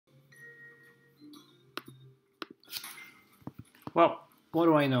Well, what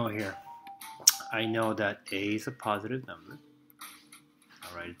do I know here? I know that A is a positive number.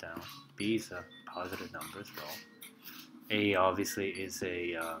 I'll write it down. B is a positive number as well. A obviously is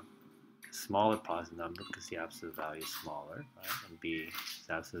a smaller positive number because the absolute value is smaller, right? And B,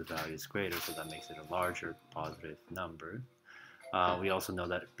 the absolute value is greater, so that makes it a larger positive number. We also know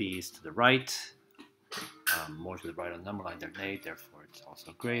that B is to the right, more to the right on the number line than A, therefore it's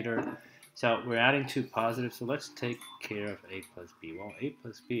also greater. So we're adding two positives, so let's take care of A plus B. Well, A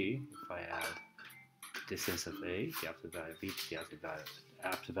plus B, if I add distance of A, the absolute value of B to the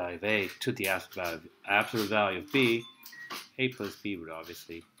absolute value of A to the absolute value of B, A plus B would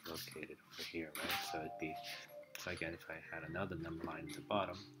obviously be located over here, right? So it'd be, so again, if I had another number line at the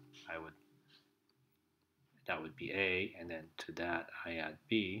bottom, that would be A, and then to that I add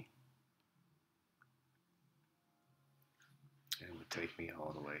B, and it would take me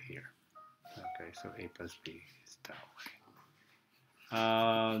all the way here. Okay, so A plus B is that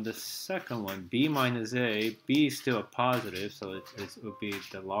way. The second one, B minus A, B is still a positive, so it would be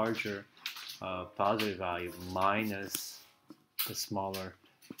the larger positive value minus the smaller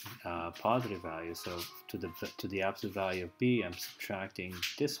positive value. So to the absolute value of B, I'm subtracting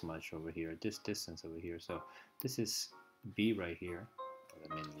this much over here, this distance over here. So this is B right here. But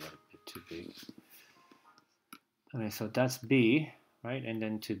I mean a little bit too big. Okay, so that's B, right? And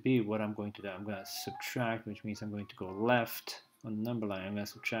then to B, what I'm going to do, I'm going to subtract, which means I'm going to go left on the number line. I'm going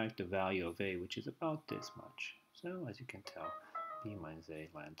to subtract the value of A, which is about this much. So as you can tell, B minus A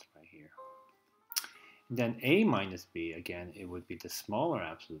lands right here. And then A minus B, again, it would be the smaller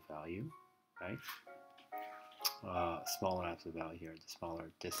absolute value, right? Smaller absolute value here, the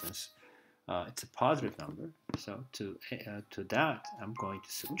smaller distance. It's a positive number, so to that, I'm going to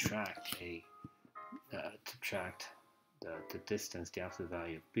subtract the distance, the absolute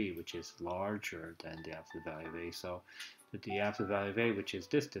value of B, which is larger than the absolute value of A. So the absolute value of A, which is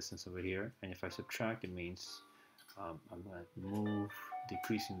this distance over here, and if I subtract, it means I'm going to move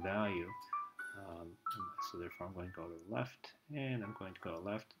decreasing value. So therefore I'm going to go to the left, and I'm going to go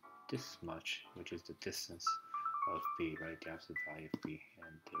left this much, which is the distance of B, right, the absolute value of B,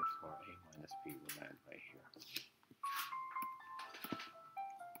 and therefore A minus B will land right here.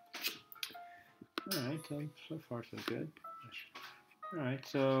 Alright, so far so good. Alright,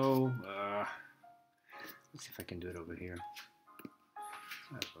 so let's see if I can do it over here.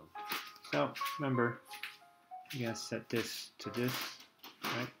 So remember, you're going to set this to this,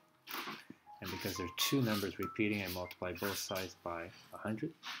 right? And because there are two numbers repeating, I multiply both sides by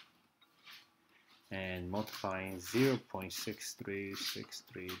 100. And multiplying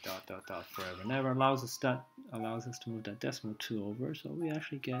 0.6363 ... forever and ever allows us to move that decimal 2 over. So we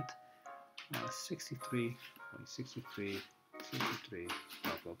actually get 63.63,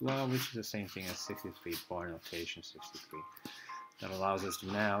 blah blah blah, which is the same thing as 63 bar notation 63. That allows us to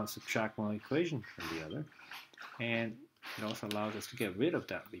now subtract one equation from the other, and it also allows us to get rid of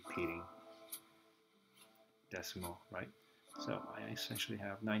that repeating decimal, right? So I essentially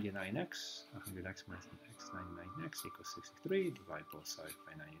have 99x, 100x minus x, 99x equals 63. Divide both sides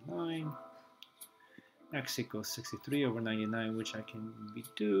by 99. X equals 63 over 99, which I can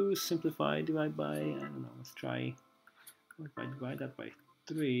redo, simplify, divide by, I don't know, let's try, if I divide that by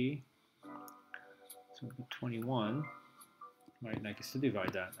 3, so it would be 21, right, and I can still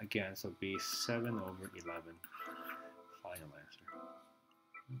divide that again, so it would be 7 over 11, final answer.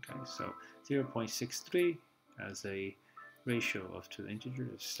 Okay, so 0.63 as a ratio of two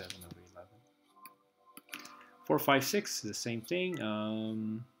integers is 7 over 11. 456 is the same thing.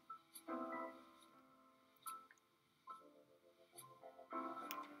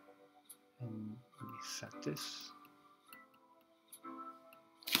 And let me set this.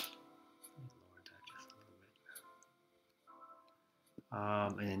 Lower that just a little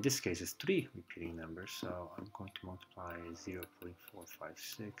bit. And in this case, it's 3 repeating numbers, so I'm going to multiply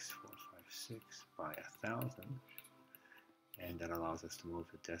 0.456 by 1,000. And that allows us to move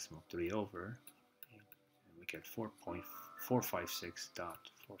the decimal 3 over, and we get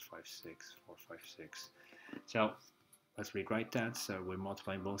 4.456.456. So let's rewrite that. So we're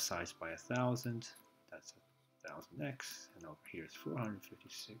multiplying both sides by 1,000. That's 1,000x, and over here is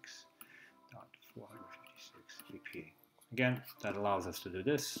 456.456 repeating. Again, that allows us to do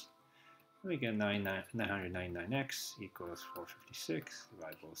this. We get 999x equals 456.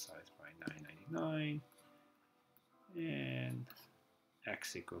 Divide both sides by 999. And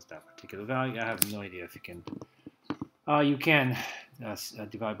x equals that particular value. I have no idea if you can. You can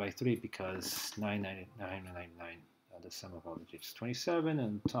divide by 3 because 999, the sum of all the digits is 27,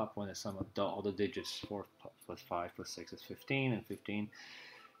 and the top one is sum of all the digits. 4 plus 5 plus 6 is 15, and 15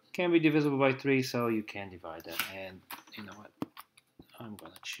 can be divisible by 3, so you can divide that. And you know what? I'm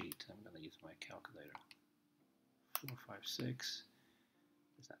going to cheat. I'm going to use my calculator. 456.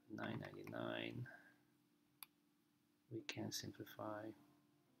 Is that 999? We can simplify.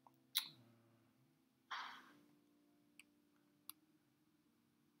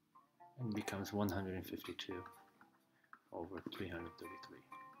 And it becomes 152 over 333.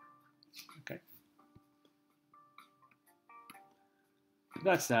 Okay.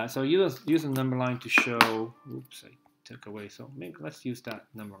 That's that. So use a number line to show. Oops, I took away. So maybe let's use that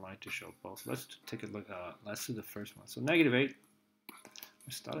number line to show both. Let's take a look. Let's do the first one. So -8.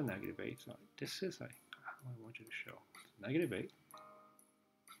 Let's start at -8. So this is I want you to show -8.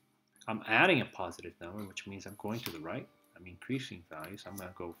 I'm adding a positive number, which means I'm going to the right. I'm increasing values. I'm going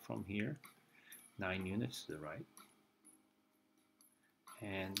to go from here 9 units to the right,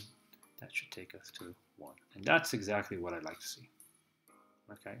 and that should take us to 1. And that's exactly what I'd like to see.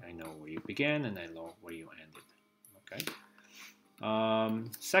 Okay, I know where you began and I know where you ended. Okay.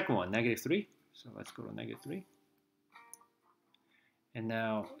 Second one, -3. So let's go to -3. And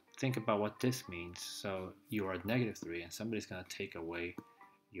now think about what this means. So you are at -3 and somebody's going to take away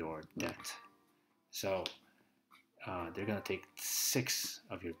your debt. So they're going to take 6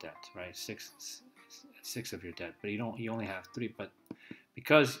 of your debt, right? Six of your debt, but you only have 3. But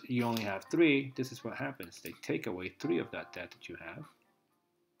because you only have 3, this is what happens. They take away 3 of that debt that you have.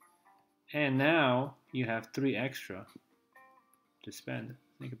 And now you have 3 extra to spend.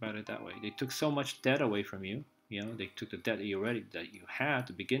 Think about it that way. They took so much debt away from you. You know, they took the debt that you had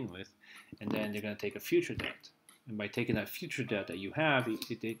to begin with, and then they're going to take a future debt. And by taking that future debt that you have,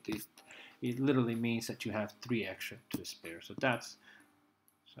 it literally means that you have 3 extra to spare. So that's,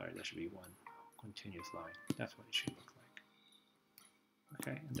 sorry, that should be one continuous line. That's what it should look like.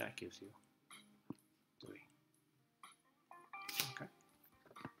 Okay, and that gives you 3. Okay.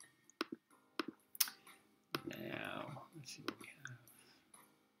 Now, let's see what we have.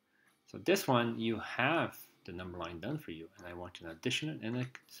 So this one, you have the number line done for you, and I want an addition and a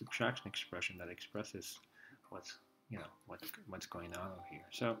subtraction expression that expresses what's going on over here.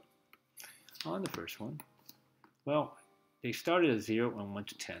 So on the first one, well, they started at 0 and went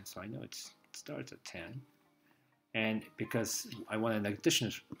to 10, so I know it starts at 10. And because I want an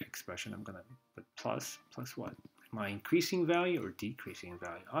addition expression, I'm going to put plus what? Am I increasing value or decreasing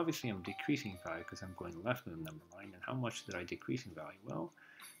value? Obviously, I'm decreasing value because I'm going left in the number line. And how much did I decrease in value? Well,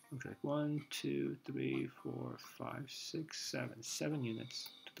 looks like 1, 2, 3, 4, 5, 6, 7. 7 units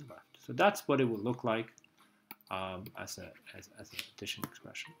to the left. So that's what it would look like as an addition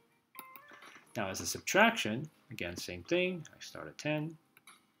expression. Now, as a subtraction, again, same thing. I start at 10.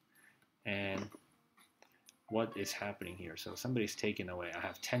 And what is happening here? So somebody's taking away, I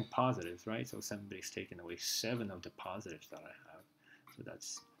have 10 positives, right? So somebody's taking away 7 of the positives that I have. So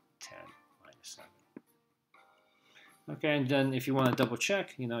that's 10 minus 7. Okay, and then if you want to double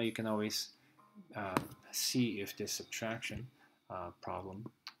check, you can always see if this subtraction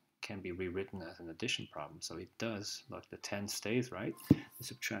problem can be rewritten as an addition problem. So it does. Look, the 10 stays, right? The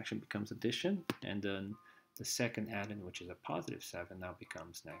subtraction becomes addition, and then the second add-in, which is a positive 7, now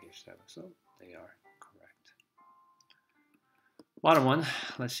becomes -7. So they are correct. Bottom one,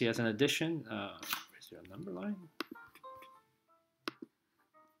 let's see, as an addition, is there a number line?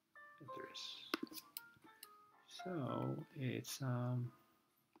 There is. So it's,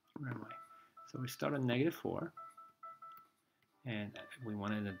 where am I? So we start at -4, and we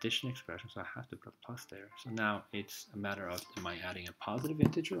want an addition expression, so I have to put plus there. So now it's a matter of, am I adding a positive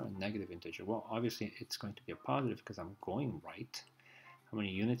integer or a negative integer? Well, obviously it's going to be a positive because I'm going right. How many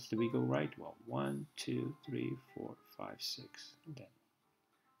units do we go right? Well, 1, 2, 3, 4, 5, 6,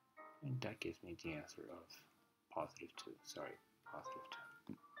 and that gives me the answer of +2. Sorry,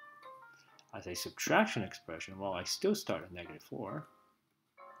 +2. As a subtraction expression, well, I still start at -4.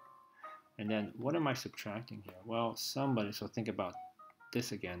 And then what am I subtracting here? Well, so think about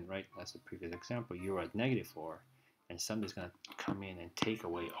this again, right? As the previous example, you're at -4, and somebody's going to come in and take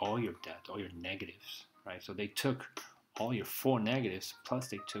away all your debt, all your negatives, right? So they took all your 4 negatives, plus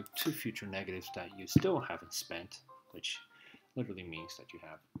they took 2 future negatives that you still haven't spent, which literally means that you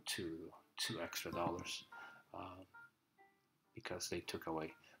have two extra dollars because they took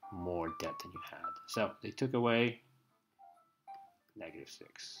away more debt than you had. So they took away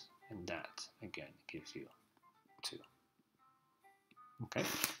 -6, and that again gives you 2. Okay,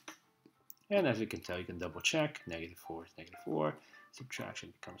 and as you can tell, you can double check. -4 is -4.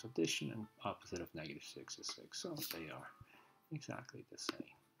 Subtraction becomes addition, and opposite of -6 is 6. So they are exactly the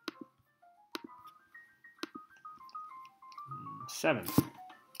same. 7.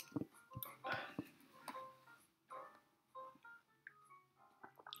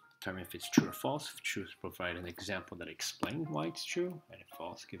 determine if it's true or false. If true, provide an example that explains why it's true, and if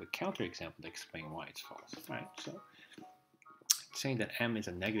false, give a counterexample to explain why it's false. Right? So saying that m is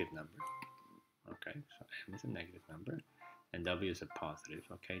a negative number. Okay, so m is a negative number, and w is a positive.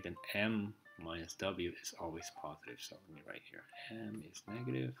 Okay, then m minus w is always positive. So let me write here: m is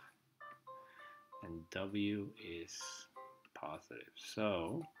negative, and w is positive.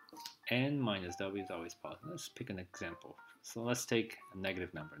 So n minus w is always positive. Let's pick an example. So let's take a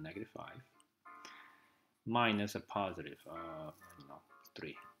negative number, negative 5, minus a positive, I don't know,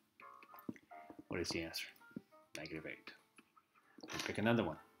 3. What is the answer? Negative 8. Let's pick another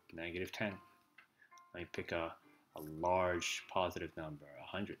one, negative 10. Let me pick a large positive number,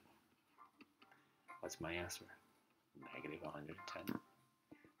 100. What's my answer? Negative 110.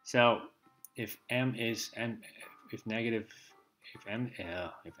 So if m is if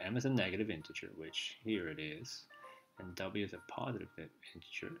m is a negative integer, which here it is, and w is a positive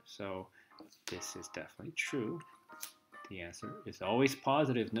integer, so this is definitely true. The answer is always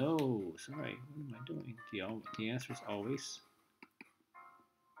positive. No, sorry, what am I doing? The answer is always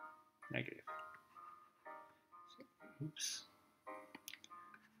negative. So, oops,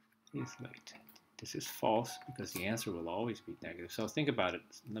 it's late. This is false because the answer will always be negative. So think about it.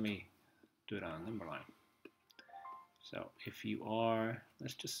 Let me do it on a number line. So if you are,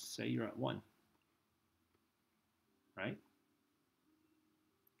 let's just say you're at 1, right?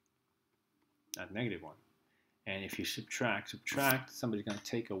 At negative 1. And if you subtract, somebody's going to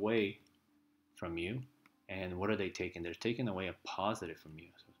take away from you. And what are they taking? They're taking away a positive from you.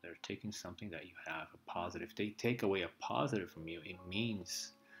 So they're taking something that you have, a positive. If they take away a positive from you, it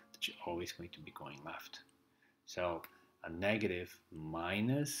means that you're always going to be going left. So a negative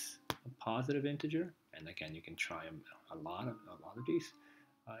minus a positive integer, and again, you can try a lot of these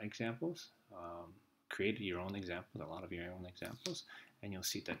examples. Create your own examples, a lot of your own examples, and you'll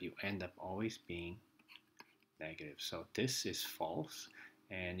see that you end up always being negative. So this is false,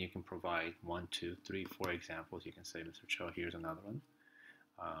 and you can provide 1, 2, 3, 4 examples. You can say, Mr. Cho, here's another one.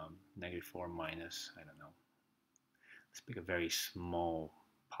 Negative 4 minus, I don't know. Let's pick a very small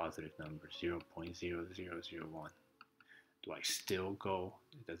positive number, 0.0001. Do I still go?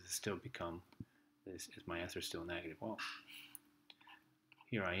 Does it still become? Is my answer still negative? Well,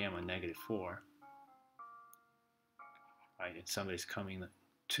 here I am, a negative 4. Right, and somebody's coming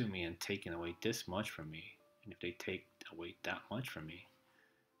to me and taking away this much from me, and if they take away that much from me,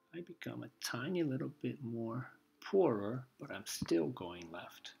 I become a tiny little bit more poorer, but I'm still going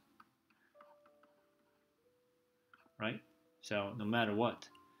left. Right? So no matter what,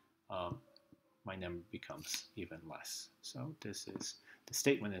 my number becomes even less. So this is, the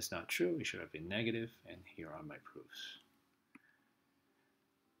statement is not true. It should have been negative, and here are my proofs.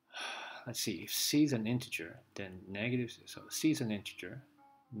 Let's see, if c is an integer, then negative, so c is an integer,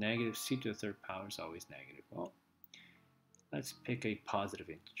 negative c to the third power is always negative. Well, let's pick a positive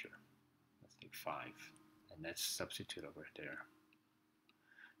integer. Let's take 5, and let's substitute over there.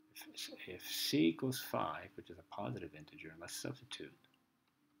 If c equals 5, which is a positive integer, let's substitute.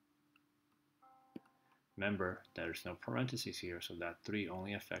 Remember, there's no parentheses here, so that 3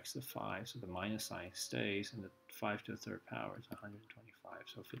 only affects the 5, so the minus sign stays, and the 5 to the third power is 125.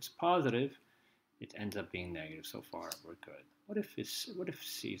 So if it's positive, it ends up being negative. So far, we're good. What if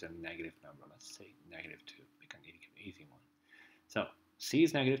c is a negative number? Let's say negative 2. Pick an easy one. So c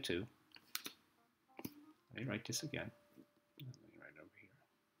is negative 2. Let me write this again. Let me write over here.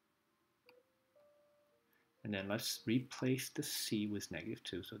 And then let's replace the c with negative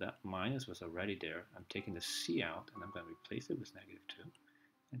 2. So that minus was already there. I'm taking the c out, and I'm going to replace it with negative 2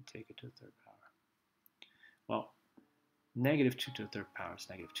 and take it to the third power. Well, negative 2 to the third power is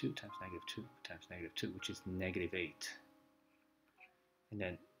negative 2 times negative 2 times negative 2, which is negative 8. And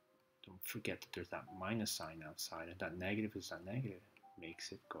then don't forget that there's that minus sign outside, and that negative is that negative.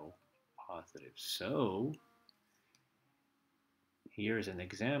 Makes it go positive. So here is an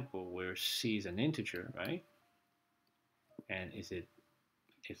example where c is an integer, right? And is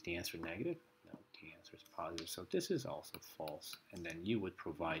the answer negative? No, the answer is positive. So this is also false. And then you would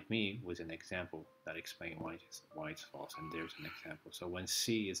provide me with an example that explains why it's false. And there's an example. So when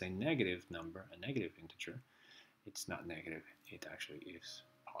c is a negative number, a negative integer, it's not negative. It actually is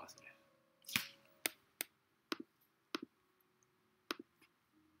positive.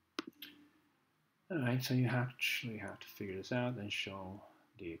 Alright, so you actually have to figure this out and show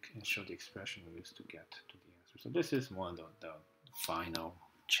the expression we used to get to the answer. So this is one of the final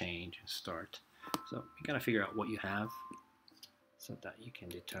change and start. So you gotta figure out what you have so that you can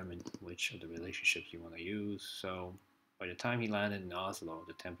determine which of the relationships you want to use. So by the time he landed in Oslo,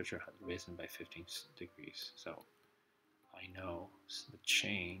 the temperature had risen by 15 degrees. So I I know the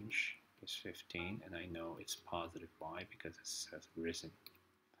change is 15, and I know it's positive y because it says risen,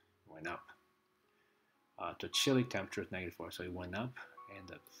 it went up. The chilly temperature is negative 4, so it went up, and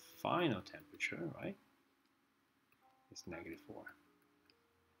the final temperature, right, is negative 4.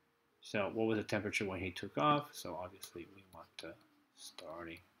 So what was the temperature when he took off? So obviously we want the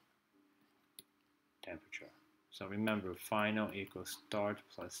starting temperature. So remember, final equals start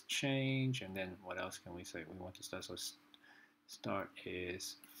plus change, and then what else can we say? We want to start, so start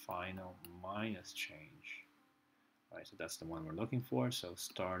is final minus change. All right, so that's the one we're looking for. So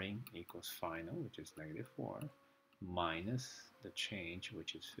starting equals final, which is negative 4, minus the change,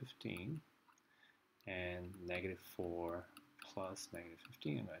 which is 15, and negative 4 plus negative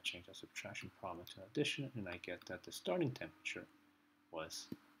 15. I'm going to change the subtraction problem to addition, and I get that the starting temperature was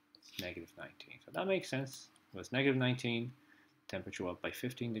negative 19. So that makes sense. It was negative 19, temperature up by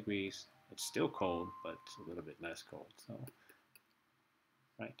 15 degrees. It's still cold, but it's a little bit less cold. So,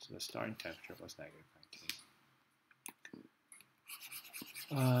 right, so the starting temperature was negative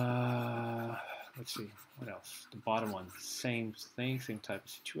 19. Let's see, what else? The bottom one, same thing, same type of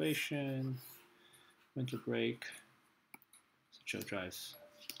situation. Winter break. So Joe dives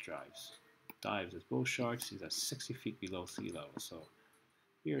as bull sharks. He's at 60 feet below sea level. So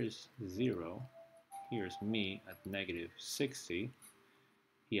here is 0. Here's me at negative 60.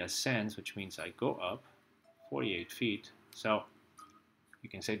 He ascends, which means I go up 48 feet. So you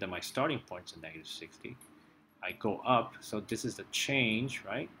can say that my starting point is at negative 60. I go up, so this is the change,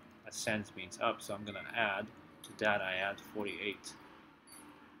 right? Ascends means up, so I'm going to add to that, I add 48.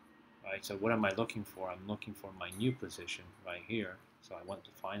 Right, so what am I looking for? I'm looking for my new position right here. So I want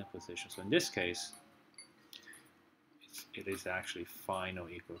to find a position. So in this case, it is actually final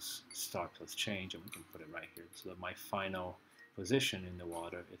equals start plus change, and we can put it right here. So that my final position in the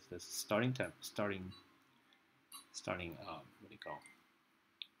water is the starting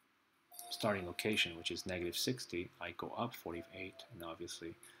location, which is negative 60. I go up 48, and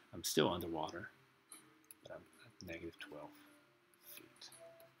obviously I'm still underwater, but I'm at negative 12 feet.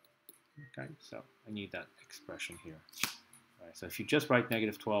 Okay, so I need that expression here. All right, so if you just write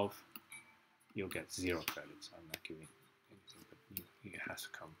negative 12, you'll get 0 credits. I'm not giving anything, but it has to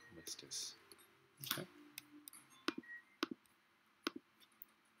come with this. Okay.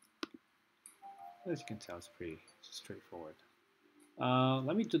 As you can tell, it's pretty straightforward.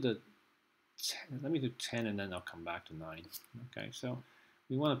 Let me do 10, and then I'll come back to 9. Okay, so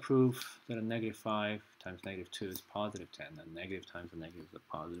we want to prove that a negative 5 times negative 2 is positive 10, and negative times a negative is a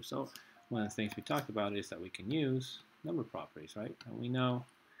positive. So one of the things we talked about is that we can use number properties, right? And we know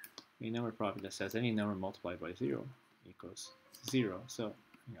a number property that says any number multiplied by 0 equals 0. So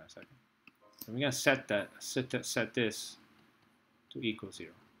hang on a second. So we're going to set this to equal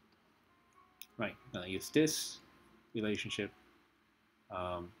 0. Right, I'm going to use this relationship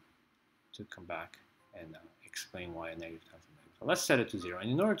to come back and explain why a negative times a negative. So let's set it to 0.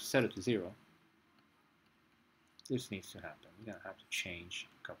 And in order to set it to 0, this needs to happen. We're going to have to change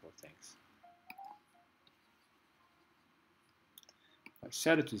a couple of things. If I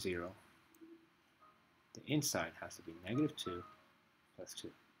set it to 0, the inside has to be negative 2 plus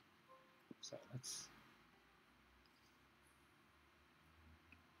 2. So let's,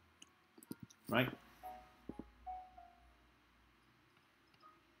 right?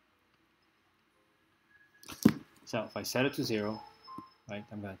 So if I set it to 0, right,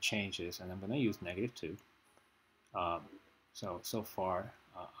 I'm going to change this, and I'm going to use negative 2. So far,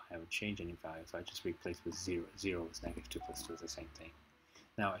 I haven't changed any value, so I just replaced with 0. 0 is negative 2 plus 2 is the same thing.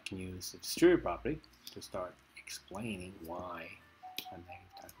 Now I can use the distributive property to start explaining why a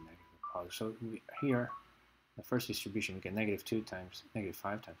negative times a negative is positive. So here, the first distribution, we get negative 2 times negative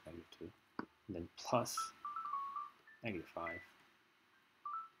 5 times negative 2, and then plus negative 5,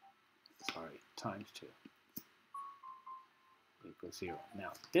 times 2 equals 0.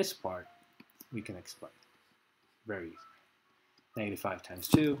 Now this part we can explain very easily. Negative 5 times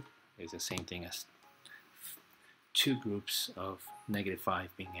 2 is the same thing as two groups of negative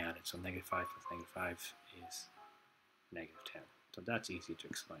 5 being added. So negative 5 plus negative 5 is negative 10. So that's easy to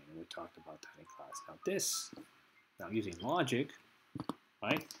explain, and we talked about that in class. Now using logic,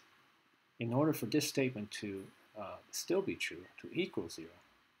 right, in order for this statement to still be true, to equal 0,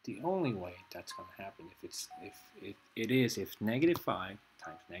 the only way that's going to happen if negative 5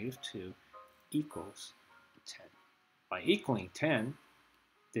 times negative 2 equals 10. By equaling 10,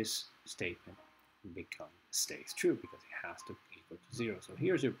 this statement stays true because it has to equal to 0. So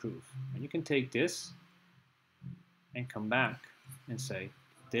here's your proof. And you can take this and come back and say,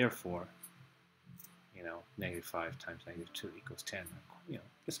 therefore, negative 5 times negative 2 equals 10.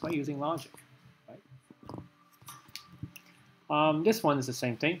 Just by using logic, right? This one is the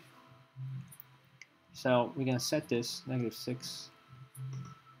same thing. So we're going to set this -6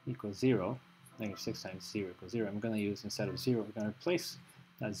 equals 0. -6 times 0 equals 0. I'm going to use, instead of 0, we're going to replace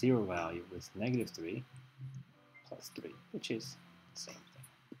that 0 value with -3 plus 3, which is the same thing.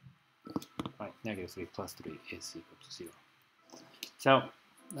 Right, -3 plus 3 is equal to 0. So,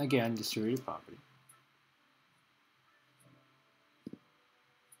 again, distributive property.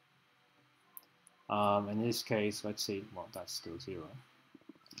 In this case, let's see, well, that's still 0.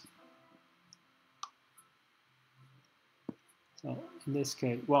 So, in this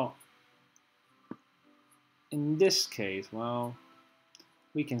case, well,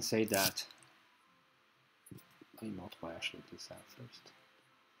 we can say that, let me multiply actually this out first.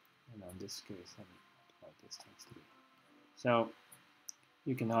 And in this case, let me multiply this times 3. So,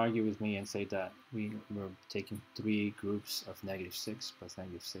 you can argue with me and say that we're taking 3 groups of -6 plus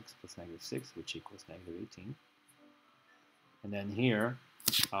 -6 plus -6, which equals -18. And then here,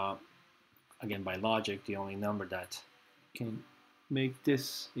 again, by logic, the only number that can make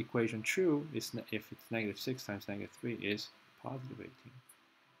this equation true is if it's -6 times -3 is +18.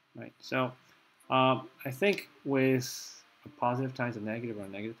 Right? So I think with a positive times a negative or a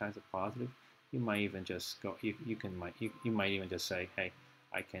negative times a positive, you might even just go. You might even just say, hey,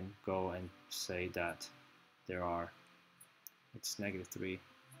 I can go and say that there are, it's -3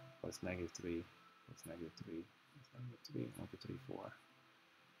 plus -3 plus -3 plus -3, 1, 2, 3, 4,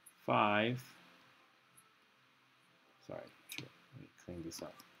 5. Sorry, sure. Let me clean this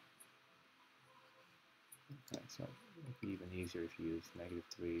up. Okay, so it would be even easier if you use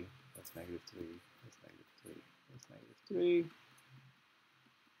 -3 plus -3 plus -3 plus -3,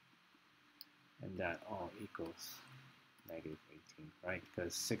 and that all equals -18, right?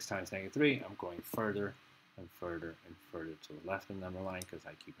 Because 6 times -3, I'm going further and further and further to the left of the number line because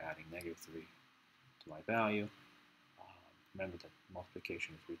I keep adding -3 to my value. Remember that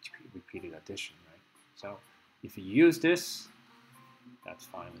multiplication is repeated addition, right? So if you use this, that's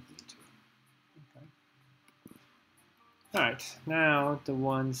fine with me too. Okay. All right, now the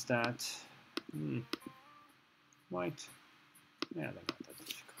ones that might, yeah, they're not that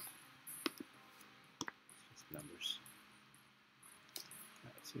difficult. It's just numbers.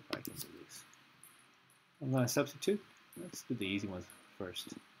 Let's see if I can do this. I'm going to substitute. Let's do the easy ones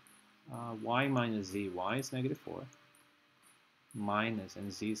first. Y minus z, y is -4, minus,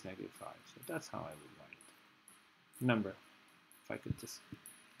 and z is -5. So that's how I would write it. Remember, if I could just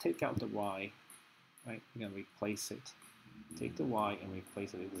take out the y, right, we're going to replace it. Take the y and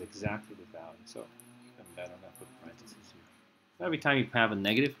replace it with exactly the value. So even better, I'm going to put parentheses here. So every time you have a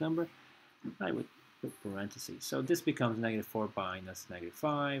negative number, I would put parentheses. So this becomes -4 minus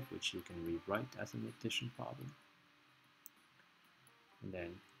 -5, which you can rewrite as an addition problem. And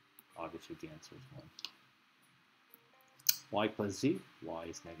then obviously the answer is 1. Y plus z, y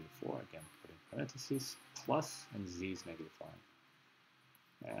is -4, again putting parentheses, plus, and z is -5.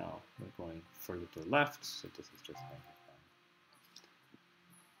 Now we're going further to the left, so this is just -5.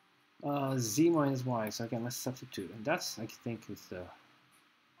 Z minus y, so again let's substitute, and that's, I think, is the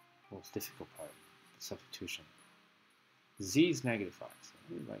most difficult part, the substitution. Z is -5, so let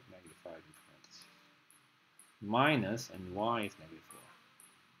me write -5 in parentheses. Minus, and y is -4.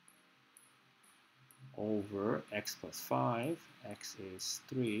 Over x plus 5, x is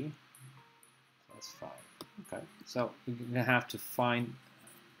 3 plus 5. Okay, so we're going to have to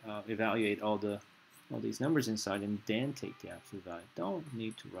evaluate all these numbers inside and then take the absolute value. Don't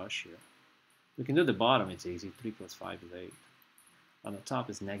need to rush here. We can do the bottom, it's easy. 3 plus 5 is 8. On the top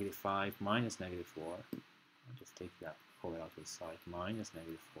is -5 minus -4. I'll just take that, pull it out to the side, minus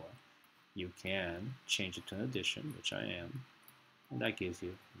 -4. You can change it to an addition, which I am, and that gives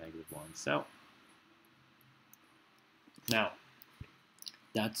you -1. So now,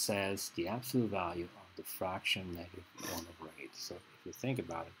 that says the absolute value of the fraction -1/8. So if you think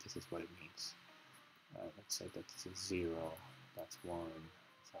about it, this is what it means. Let's say that this is 0, that's 1,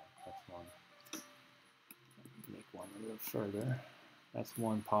 sorry, that's 1. Make one a little further. That's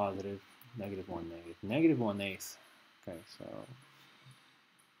 1 positive, -1 negative. -1/8. Okay, so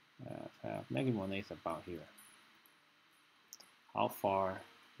I have -1/8 about here. How far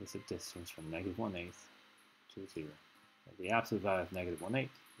is the distance from -1/8 to 0? The absolute value of -1/8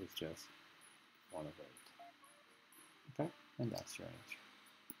 is just 1/8. Okay, and that's your answer.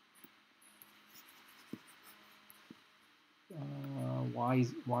 Y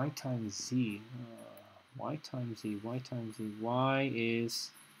times z. Y times z. Y times z. Y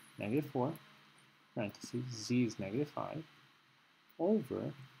is -4. Parentheses. Z is -5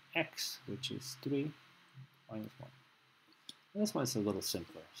 over x, which is 3 minus 1. This one's a little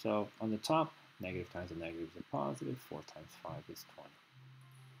simpler. So on the top, Negative times a negative is a positive. 4 times 5 is 20.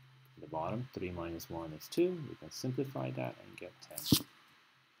 At the bottom, 3 minus 1 is 2. We can simplify that and get 10.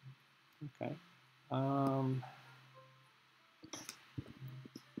 Okay.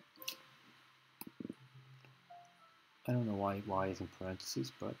 I don't know why y is in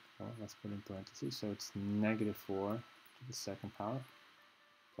parentheses, but well, let's put in parentheses. So it's negative 4 to the second power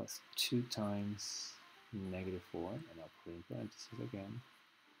plus 2 times negative 4, and I'll put in parentheses again,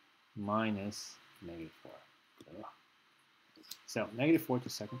 minus negative 4. Ugh. So negative 4 to the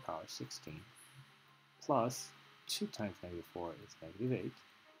second power, 16, plus 2 times negative 4 is negative 8.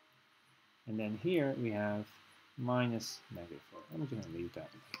 And then here we have minus negative 4. I'm just going to leave that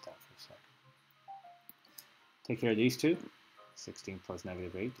like that for a second. Take care of these two. 16 plus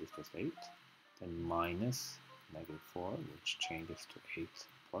negative 8 is just 8. Then minus negative 4, which changes to 8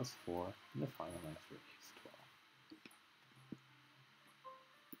 plus 4. And the final answer is 12.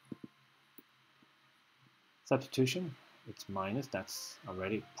 Substitution. It's minus. That's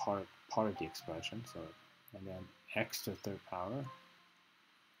already part of the expression. So, and then x to the third power.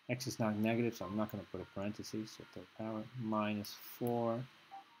 X is not negative, so I'm not going to put a parentheses. So third power minus 4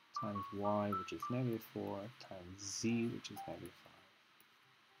 times y, which is negative 4, times z, which is negative 5.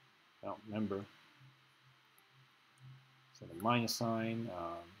 Well, remember, so the minus sign,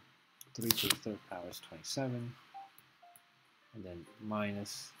 3 to the third power is 27, and then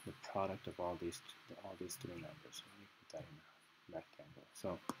minus the product of all these three numbers. So let me put that in a rectangle.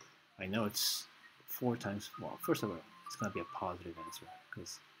 So I know it's 4 times, well, first of all, it's going to be a positive answer,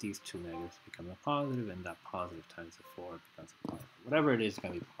 because these two negatives become a positive, and that positive times the 4 becomes a positive. Whatever it is, it's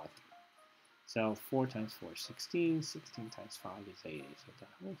going to be positive. So 4 times 4 is 16, 16 times 5 is 80, so the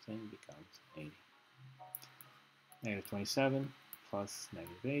whole thing becomes 80. Negative 27 plus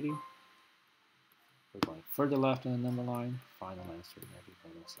negative 80. We're going further left on the number line, final answer, negative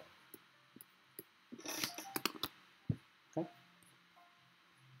 107. Okay?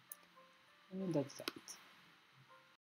 And that's that.